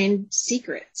 find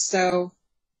secrets. So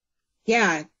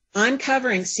yeah,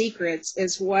 uncovering secrets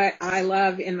is what I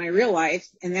love in my real life,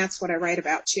 and that's what I write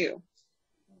about too.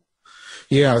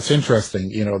 Yeah, it's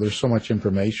interesting. You know, there's so much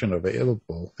information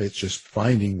available. It's just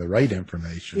finding the right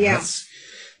information. Yeah. That's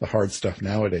the hard stuff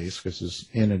nowadays because it's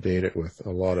inundated with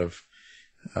a lot of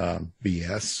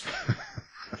BS.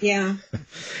 Yeah.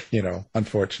 You know,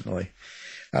 unfortunately.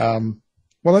 Well,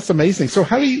 that's amazing. So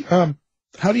how do you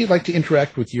like to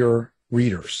interact with your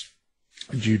readers?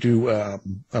 Do you do a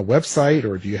website,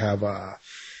 or do you have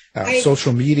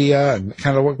social media, and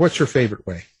kind of what's your favorite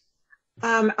way?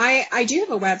 I do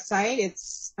have a website.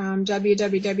 It's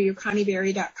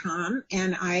www.connieberry.com,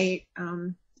 and I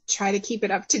try to keep it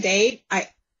up to date. I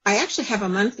actually have a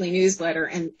monthly newsletter,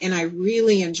 and I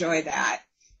really enjoy that.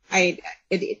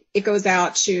 It goes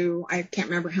out to, I can't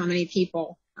remember how many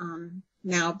people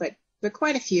now, but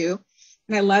quite a few.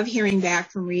 And I love hearing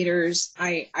back from readers.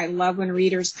 I love when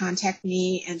readers contact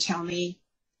me and tell me,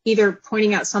 either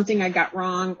pointing out something I got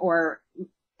wrong or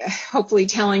hopefully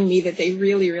telling me that they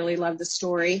really, really love the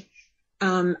story.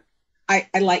 I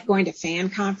like going to fan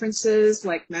conferences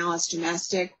like Malice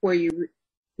Domestic, where you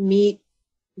meet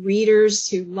readers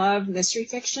who love mystery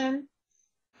fiction.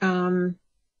 And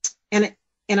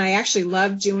I actually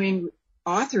love doing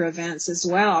author events as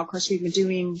well. Of course, we've been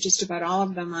doing just about all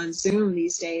of them on Zoom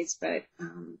these days, but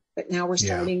now we're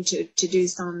starting to do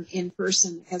some in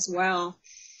person as well.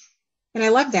 And I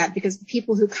love that because the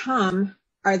people who come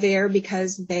are there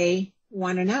because they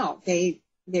want to know. They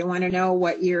want to know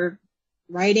what you're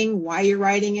writing, why you're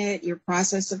writing it, your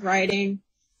process of writing.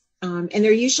 And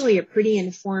they're usually a pretty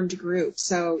informed group.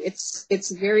 So it's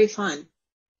very fun.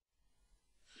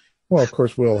 Well, of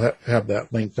course, we'll have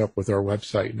that linked up with our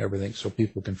website and everything so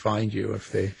people can find you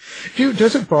if they do.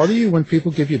 Does it bother you when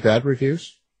people give you bad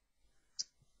reviews?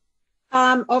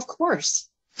 Of course.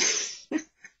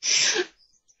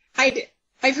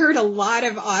 I've heard a lot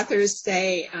of authors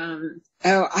say, oh,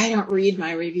 I don't read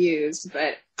my reviews,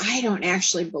 but I don't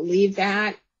actually believe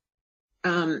that.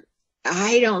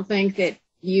 I don't think that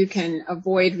you can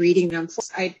avoid reading them.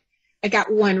 I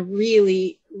got one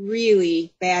really,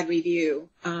 really bad review.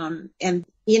 And,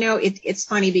 you know, it's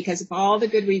funny because of all the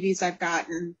good reviews I've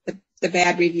gotten, the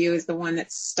bad review is the one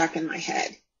that's stuck in my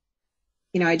head.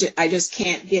 You know, I just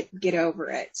can't get over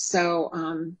it.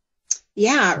 So,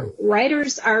 yeah,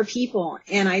 writers are people.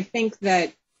 And I think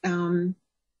that, you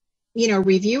know,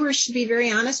 reviewers should be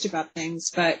very honest about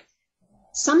things. But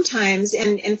sometimes,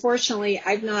 and unfortunately,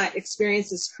 I've not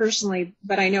experienced this personally,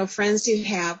 but I know friends who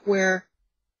have, where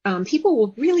people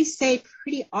will really say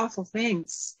pretty awful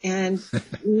things and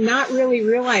not really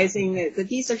realizing that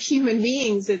these are human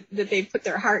beings, that they put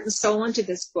their heart and soul into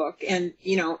this book. And,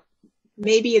 you know,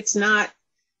 maybe it's not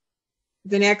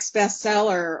the next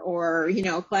bestseller or, you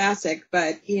know, classic,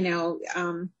 but, you know,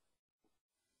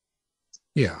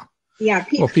 Yeah. yeah.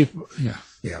 Well,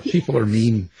 people are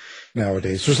mean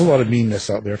nowadays. There's a lot of meanness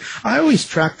out there. I always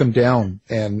track them down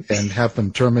and have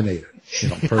them terminated, you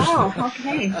know, personally. Oh,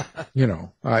 okay. You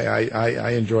know,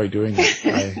 I enjoy doing it.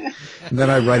 And then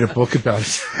I write a book about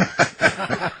it.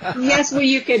 Yes, well,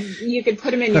 you could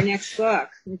put them in your next book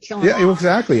and kill them. Yeah,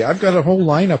 exactly. I've got a whole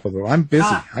lineup of them. I'm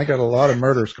busy. I got a lot of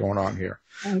murders going on here.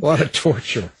 Okay. A lot of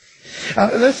torture.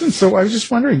 Listen, so I was just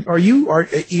wondering, are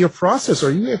your process,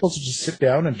 are you able to just sit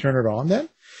down and turn it on then?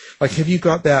 Like, have you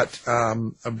got that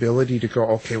ability to go,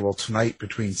 okay, well, tonight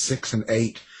between 6 and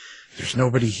 8, there's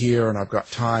nobody here and I've got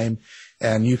time,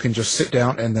 and you can just sit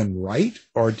down and then write?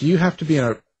 Or do you have to be in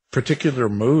a particular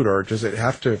mood, or does it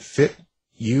have to fit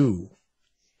you?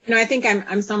 No, I think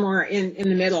I'm somewhere in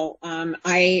the middle.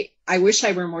 I wish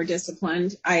I were more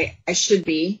disciplined. I should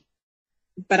be,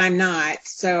 but I'm not.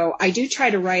 So I do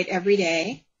try to write every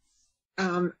day.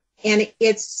 And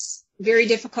it's very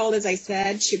difficult, as I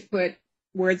said, to put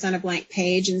words on a blank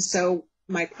page. And so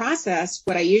my process,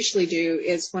 what I usually do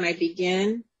is when I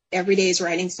begin every day's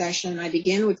writing session, I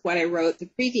begin with what I wrote the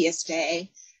previous day,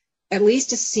 at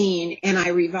least a scene, and I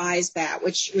revise that,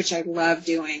 which I love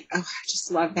doing. Oh, I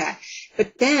just love that.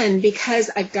 But then,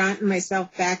 because I've gotten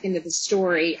myself back into the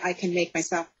story, I can make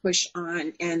myself push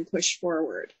on and push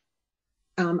forward.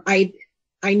 I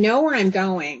know where I'm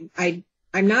going.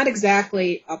 I'm not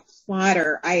exactly a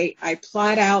plotter. I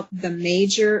plot out the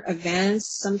major events.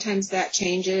 Sometimes that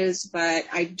changes, but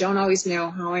I don't always know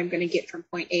how I'm going to get from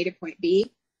point A to point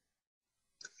B.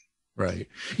 Right.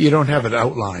 You don't have it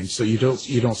outlined, so you don't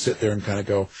sit there and kind of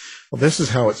go, well, this is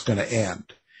how it's going to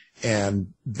end,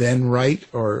 and then write,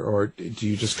 or do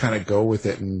you just kind of go with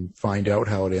it and find out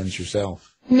how it ends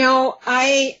yourself? No,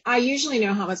 I usually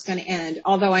know how it's going to end,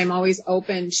 although I'm always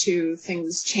open to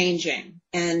things changing,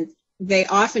 and they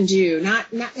often do.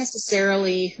 Not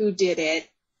necessarily who did it,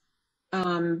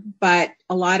 but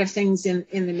a lot of things in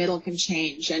the middle can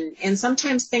change, and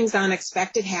sometimes things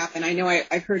unexpected happen. I know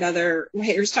I've heard other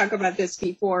writers talk about this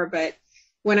before, but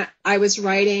when I was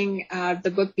writing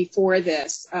the book before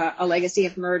this, A Legacy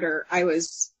of Murder,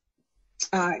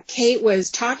 Kate was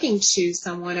talking to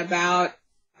someone about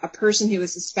a person who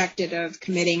was suspected of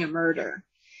committing a murder.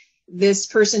 This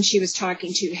person she was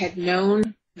talking to had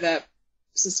known the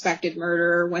suspected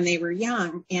murderer when they were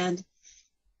young, and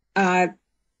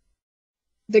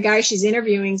the guy she's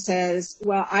interviewing says,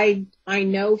 well, I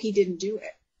know he didn't do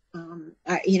it.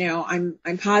 You know,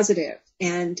 I'm positive.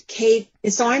 And Kate,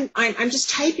 so I'm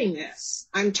just typing this.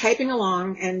 I'm typing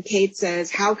along, and Kate says,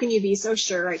 how can you be so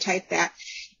sure? I type that.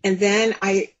 And then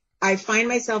I find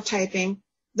myself typing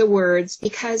the words,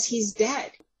 because he's dead.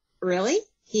 Really?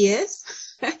 He is?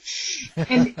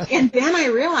 and then I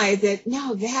realized that,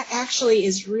 no, that actually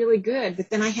is really good. But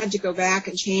then I had to go back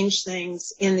and change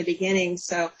things in the beginning.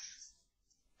 So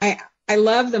I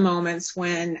love the moments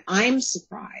when I'm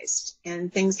surprised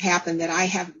and things happen that I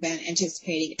haven't been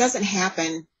anticipating. It doesn't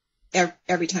happen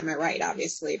every time I write,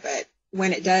 obviously, but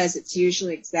when it does, it's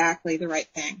usually exactly the right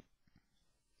thing.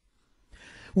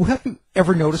 Well, have you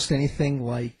ever noticed anything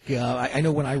like, I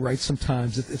know when I write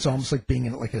sometimes, it's almost like being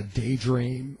in like a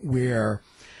daydream where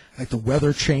like the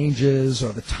weather changes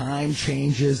or the time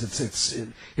changes.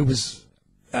 It was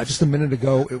just a minute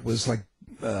ago, it was like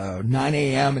 9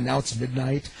 a.m. and now it's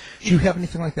midnight. Do you have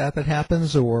anything like that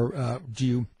happens, or do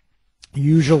you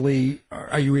usually,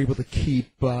 are you able to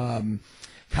keep kind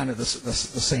of the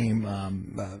same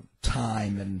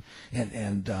time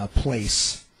and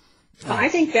place? I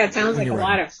think that sounds like a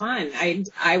lot of fun.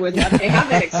 I would love to have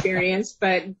that experience,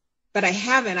 but I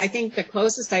haven't. I think the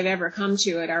closest I've ever come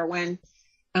to it are when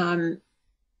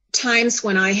times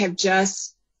when I have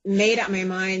just made up my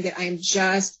mind that I'm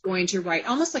just going to write,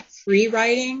 almost like free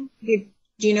writing. Do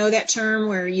you know that term,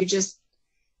 where you just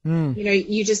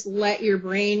you just let your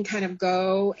brain kind of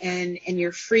go and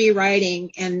you're free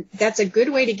writing, and that's a good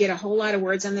way to get a whole lot of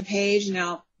words on the page.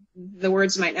 Now, the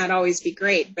words might not always be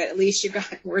great, but at least you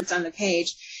got words on the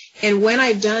page. And when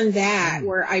I've done that,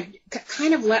 where I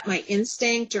kind of let my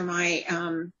instinct or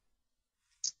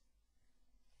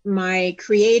my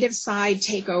creative side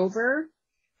take over,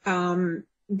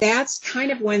 that's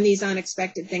kind of when these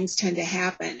unexpected things tend to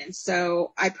happen. And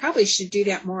so I probably should do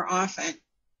that more often.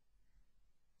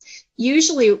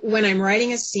 Usually when I'm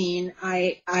writing a scene,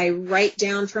 I write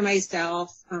down for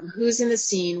myself who's in the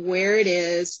scene, where it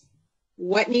is,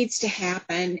 what needs to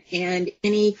happen and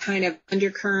any kind of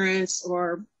undercurrents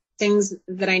or things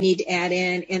that I need to add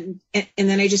in, and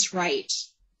then I just write.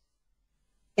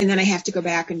 And then I have to go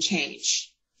back and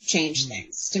change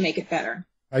things to make it better.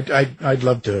 I'd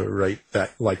love to write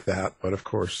that like that, but of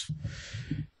course,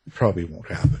 it probably won't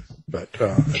happen. But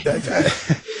now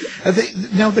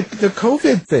the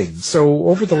COVID thing. So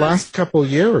over the last couple of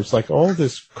years, like all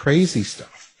this crazy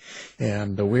stuff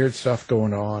and the weird stuff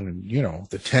going on, and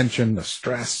the tension, the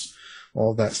stress,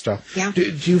 all that stuff. Yeah. Do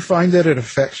you find that it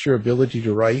affects your ability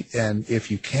to write? And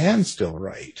if you can still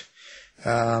write,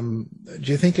 do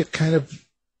you think it kind of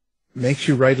makes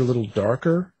you write a little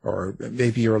darker, or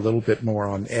maybe you're a little bit more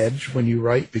on edge when you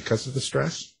write because of the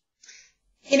stress?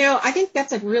 I think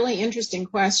that's a really interesting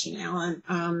question,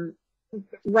 Alan.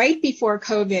 Right before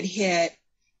COVID hit,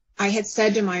 I had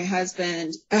said to my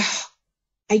husband,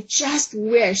 I just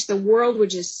wish the world would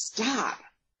just stop.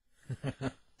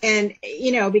 And,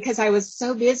 because I was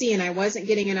so busy and I wasn't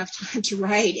getting enough time to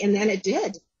write. And then it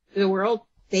did. The world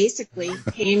basically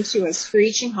came to a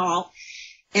screeching halt.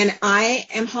 And I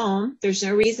am home. There's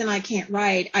no reason I can't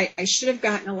write. I should have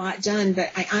gotten a lot done,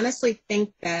 but I honestly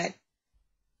think that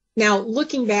now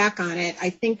looking back on it, I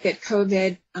think that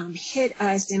COVID hit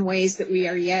us in ways that we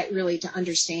are yet really to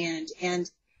understand. And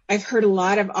I've heard a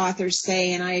lot of authors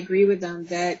say, and I agree with them,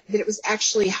 that it was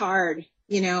actually hard.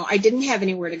 I didn't have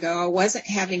anywhere to go. I wasn't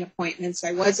having appointments.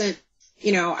 I wasn't,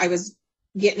 I was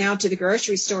getting out to the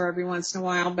grocery store every once in a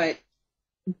while, but,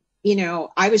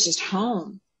 I was just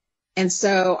home. And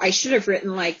so I should have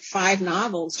written like 5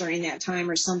 novels during that time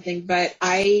or something, but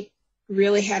I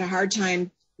really had a hard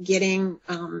time getting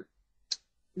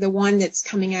the one that's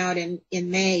coming out in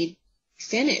May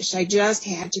finished. I just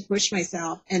had to push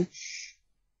myself. And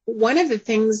one of the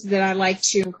things that I like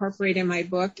to incorporate in my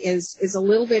book is a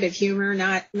little bit of humor,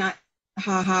 not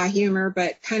ha-ha humor,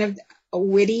 but kind of a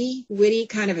witty,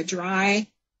 kind of a dry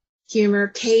humor.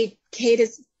 Kate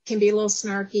can be a little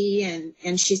snarky,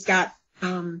 and she's got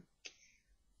a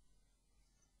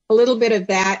little bit of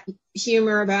that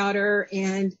humor about her,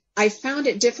 and I found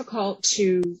it difficult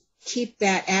to keep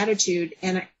that attitude.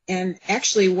 And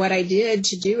actually what I did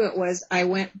to do it was I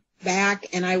went back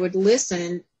and I would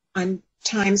listen on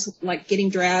times like getting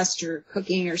dressed or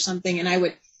cooking or something, and I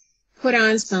would put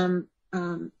on some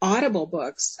Audible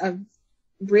books of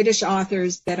British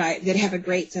authors that have a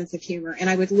great sense of humor, and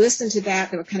I would listen to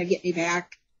that would kind of get me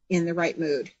back in the right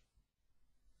mood.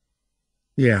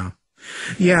 Yeah.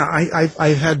 Yeah,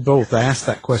 I've had both. I ask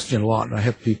that question a lot, and I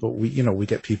have people, we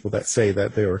get people that say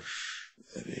that they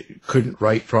couldn't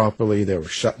write properly, they were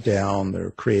shut down, their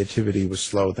creativity was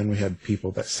slow. Then we had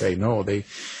people that say, no, they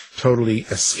totally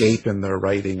escape in their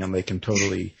writing and they can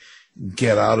totally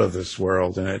get out of this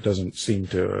world, and it doesn't seem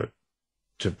to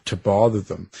bother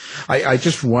them. I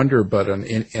just wonder, but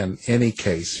in any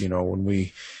case, when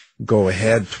we go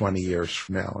ahead 20 years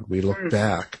from now and we look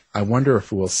back, I wonder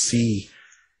if we'll see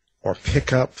or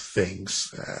pick up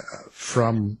things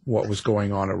from what was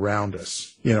going on around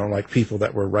us, like people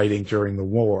that were writing during the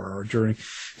war or during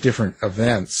different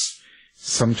events.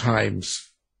 Sometimes,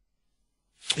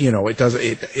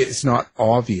 it's not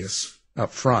obvious up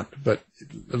front, but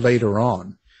later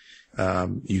on,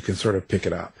 you can sort of pick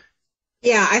it up.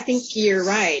 Yeah, I think you're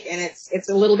right. And it's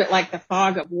a little bit like the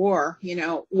fog of war.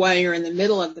 While you're in the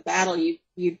middle of the battle,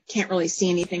 you can't really see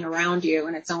anything around you,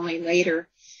 and it's only later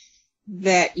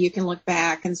that you can look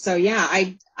back. And so, yeah,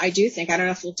 I do think, I don't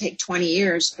know if it'll take 20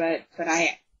 years, but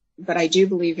I do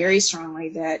believe very strongly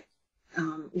that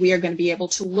we are going to be able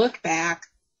to look back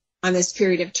on this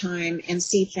period of time and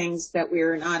see things that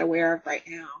we're not aware of right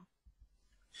now.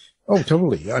 Oh,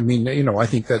 totally. I mean, I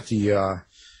think that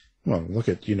look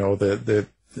at,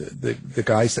 the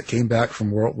guys that came back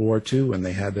from World War II, and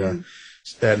they had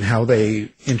and how they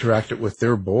interacted with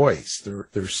their boys,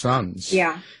 their sons.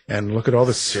 Yeah. And look at all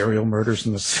the serial murders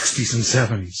in the 60s and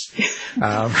 70s.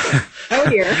 Oh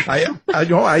dear.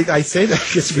 I say that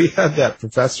because we had that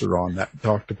professor on that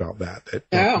talked about that.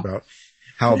 Talked about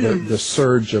how the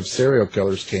surge of serial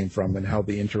killers came from, and how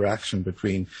the interaction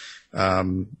between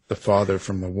the father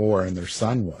from the war and their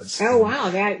son was. Oh, wow.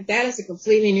 That is a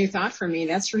completely new thought for me.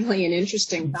 That's really an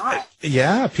interesting thought.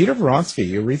 Yeah. Peter Vronsky,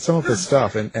 you read some of his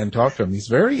stuff and talk to him. He's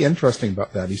very interesting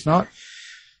about that. He's not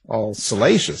all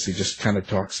salacious. He just kind of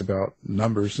talks about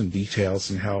numbers and details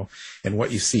and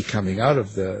what you see coming out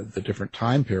of the different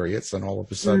time periods, and all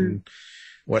of a sudden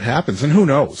what happens. And who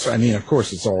knows? I mean, of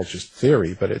course, it's all just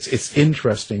theory, but it's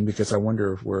interesting because I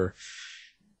wonder if we're,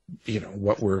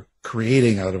 what we're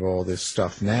creating out of all this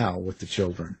stuff now with the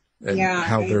children, and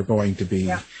how they're going to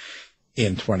be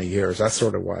in 20 years. That's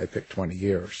sort of why I picked 20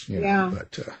 years.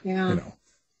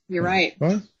 You're right.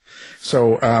 Well,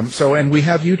 so and we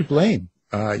have you to blame.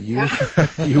 You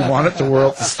you wanted the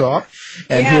world to stop,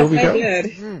 and yes, here we go. I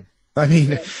did. I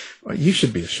mean, you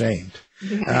should be ashamed.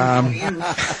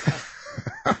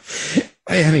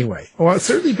 Anyway, well, it's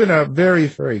certainly been a very,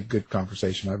 very good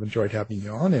conversation. I've enjoyed having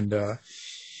you on, and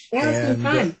it's been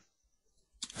fun.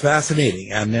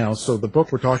 Fascinating. And now, so the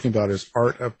book we're talking about is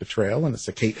Art of Betrayal, and it's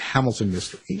a Kate Hamilton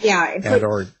mystery. Yeah,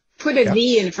 put a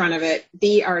V in front of it.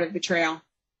 The Art of Betrayal.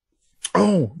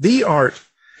 Oh, the art.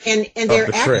 And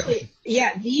they're actually,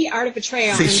 the Art of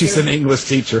Betrayal. See, she's an English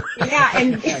teacher. Yeah,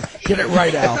 and get it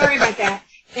right out. Sorry about that.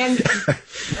 And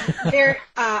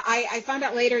I found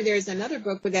out later there's another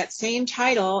book with that same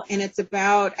title, and it's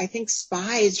about, I think,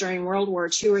 spies during World War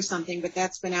II or something, but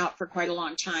that's been out for quite a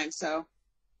long time. So.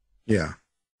 Yeah.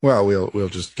 Well, we'll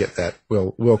just get that.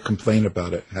 We'll complain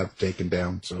about it and have it taken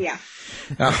down. So. Yeah.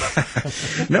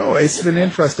 No, it's been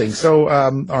interesting. So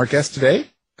our guest today,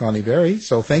 Connie Berry.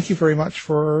 So thank you very much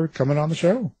for coming on the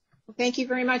show. Thank you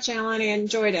very much, Alan. I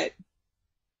enjoyed it.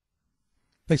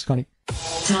 Thanks, Connie.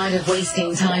 Tired of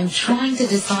wasting time trying to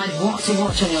decide what to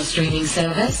watch on your streaming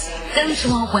service? Go to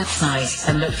our website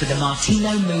and look for the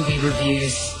Martino movie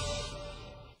reviews.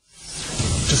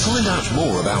 To find out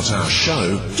more about our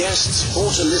show, guests,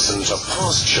 or to listen to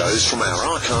past shows from our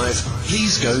archive,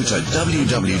 please go to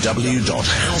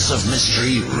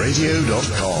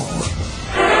www.houseofmysteryradio.com.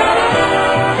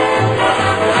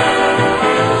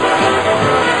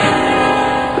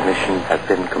 The mission has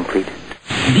been completed.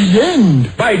 The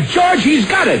end! By George, he's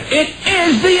got it! It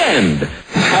is the end!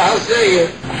 I'll see you.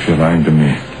 If you're lying to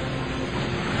me,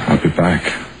 I'll be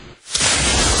back.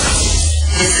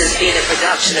 This has been a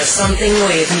production of Something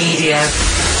Weird Media.